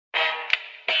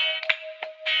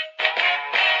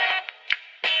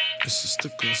It's a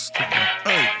sticker.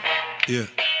 Hey, yeah.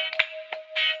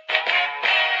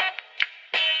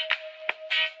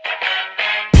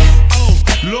 Oh,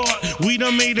 Lord, we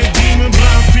done made a demon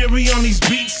blind fury on these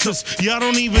beats, cause y'all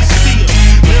don't even see them.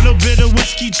 Little bit of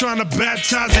whiskey trying to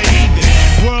baptize a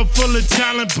heathen. World full of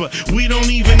talent, but we don't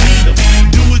even need them.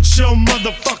 Do it your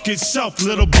motherfucking self,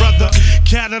 little brother.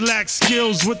 Cadillac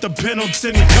skills with the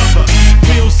Pendleton cover.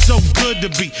 Feels so good to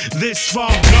be this far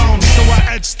gone, so I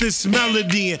etched this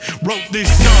melody and wrote this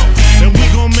song. And we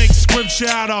gon' make scripture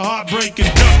out of heartbreak and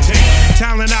duct tape.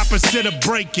 Talent opposite of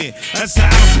breaking, that's an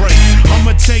outbreak.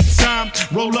 I'ma take time,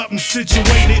 roll up and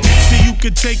situate it, so you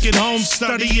can take it home,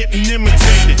 study it and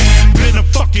imitate it. Been a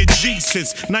fucking G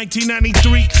since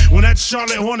 1993, when that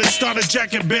Charlotte Hornet starter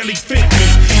jacket barely fit me.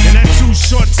 And that too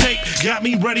short tape got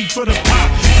me ready for the pop.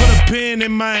 Put a pen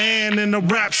in my hand and the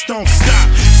raps don't stop.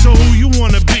 So who you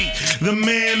wanna be, the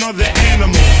man or the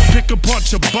animal? Pick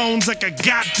apart your bones like a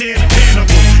goddamn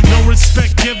cannibal. No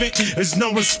respect given, there's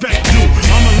no respect due.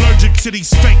 I'm allergic to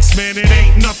these fakes, man, it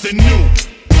ain't nothing new.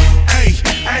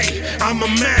 Hey, I'm a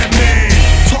madman.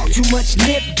 Talk too much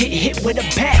lip, get hit with a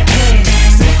backhand.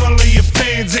 Think all of your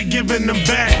fans ain't giving them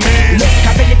back, man. Look,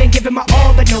 I've really been giving my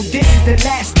all, but no, this is the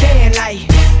last stand. Like,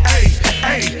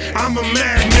 hey, I'm a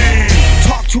madman.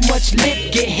 Talk too much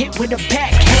lip, get hit with a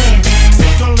backhand.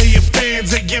 Think all of your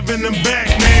fans ain't giving them back,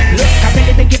 man. Look, I've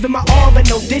really been giving my all, but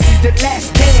no, this is the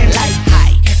last stand. Like,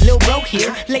 hi, Lil Bro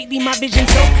here, lately my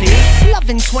vision's so clear.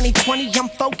 Loving 2020, I'm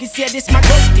focused, yeah, this my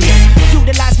growth year.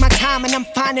 Utilize my time and I'm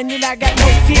finding that I got no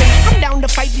fear. I'm down to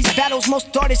fight these battles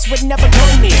most artists would never go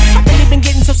near. I've really been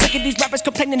getting so sick of these rappers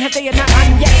complaining how they are not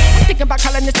on yet. I'm thinking about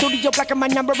calling the studio, blocking my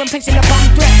number and placing a bomb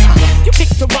threat. You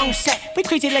picked the wrong set, we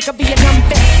crazy like a Vietnam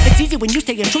vet. It's easy when you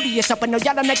stay true to yourself, I know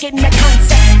y'all are not getting that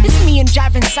concept. It's me and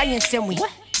Jive and Science and we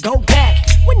go back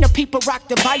when the people rock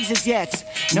the visors, yes.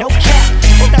 No cap,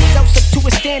 hold ourselves up to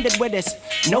a standard with us,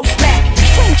 no slack.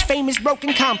 Strange, famous,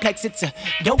 broken, complex, it's a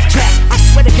dope track. I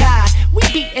swear to God, we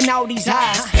beating all these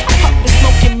eyes. I pop the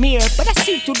smoke and mirror, but I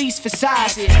see through these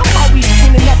facades. I'm always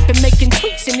tuning up and making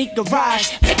tweaks in the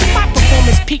garage, making my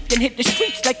performance peak and hit the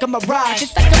streets like a mirage.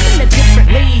 It's like I'm in a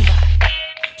different league.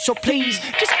 So please,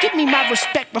 just give me my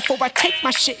respect before I take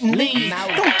my shit and leave.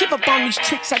 Don't give up on these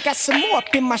tricks, I got some more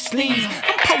up in my sleeve.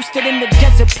 I'm posted in the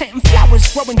desert, planting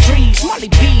flowers, growing trees. Marley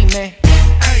B, man.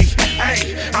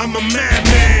 Hey, I'm a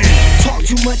madman. Talk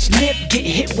too much lip, get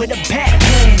hit with a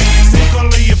backhand. Think all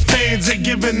of your fans ain't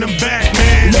giving them back,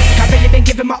 man. Look, I've really been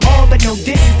giving my all, but no,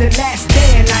 this is the last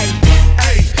stand. Like,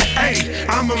 hey,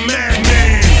 I'm a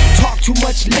madman. Talk too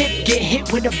much lip, get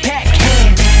hit with a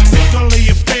backhand. Think all of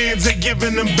your fans ain't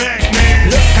giving them back, man.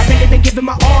 Look, I've really been giving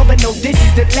my all, but no, this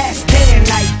is the last stand.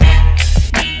 Like,